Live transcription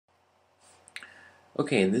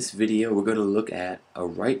Okay, in this video we're going to look at a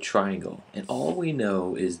right triangle, and all we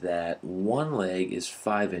know is that one leg is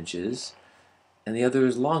 5 inches and the other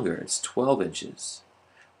is longer, it's 12 inches.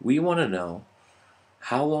 We want to know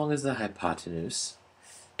how long is the hypotenuse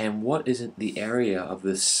and what is the area of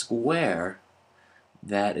the square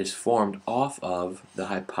that is formed off of the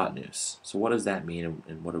hypotenuse. So what does that mean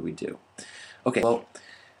and what do we do? Okay, well,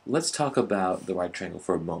 let's talk about the right triangle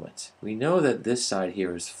for a moment. We know that this side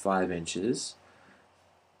here is 5 inches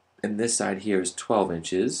and this side here is 12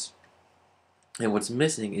 inches, and what's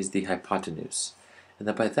missing is the hypotenuse. And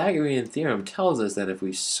the Pythagorean theorem tells us that if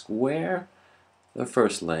we square the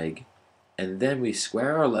first leg and then we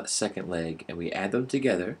square our second leg and we add them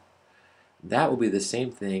together, that will be the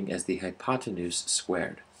same thing as the hypotenuse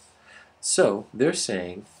squared. So they're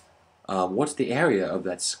saying, what's the area of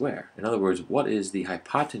that square? In other words, what is the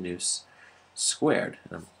hypotenuse squared?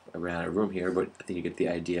 I ran out of room here, but I think you get the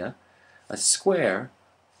idea. A square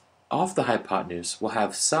off the hypotenuse will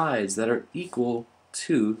have sides that are equal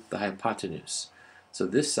to the hypotenuse. So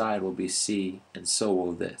this side will be c, and so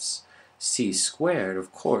will this. C squared,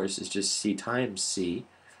 of course, is just c times c,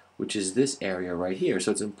 which is this area right here.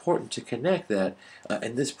 So it's important to connect that.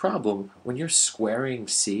 In this problem, when you're squaring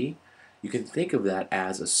c, you can think of that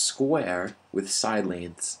as a square with side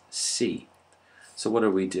lengths c. So what do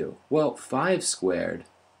we do? Well, 5 squared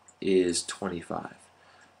is 25.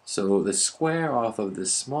 So the square off of the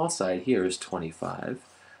small side here is 25.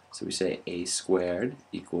 So we say a squared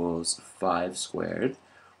equals 5 squared,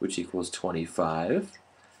 which equals 25.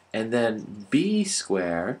 And then b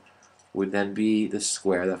squared would then be the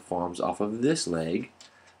square that forms off of this leg.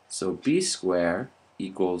 So b squared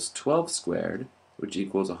equals 12 squared, which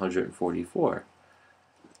equals 144.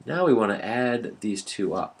 Now we want to add these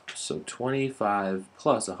two up. So 25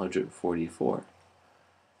 plus 144.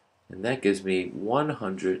 And that gives me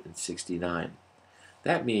 169.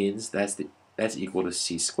 That means that's equal to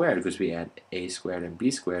c squared, because we add a squared and b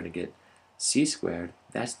squared to get c squared.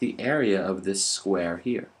 That's the area of this square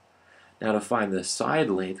here. Now to find the side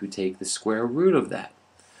length, we take the square root of that.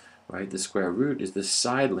 Right? The square root is the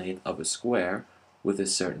side length of a square with a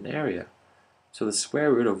certain area. So the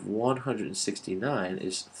square root of 169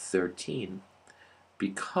 is 13,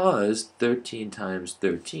 because 13 times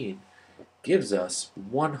 13 gives us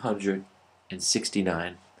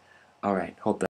 169. All right, hope that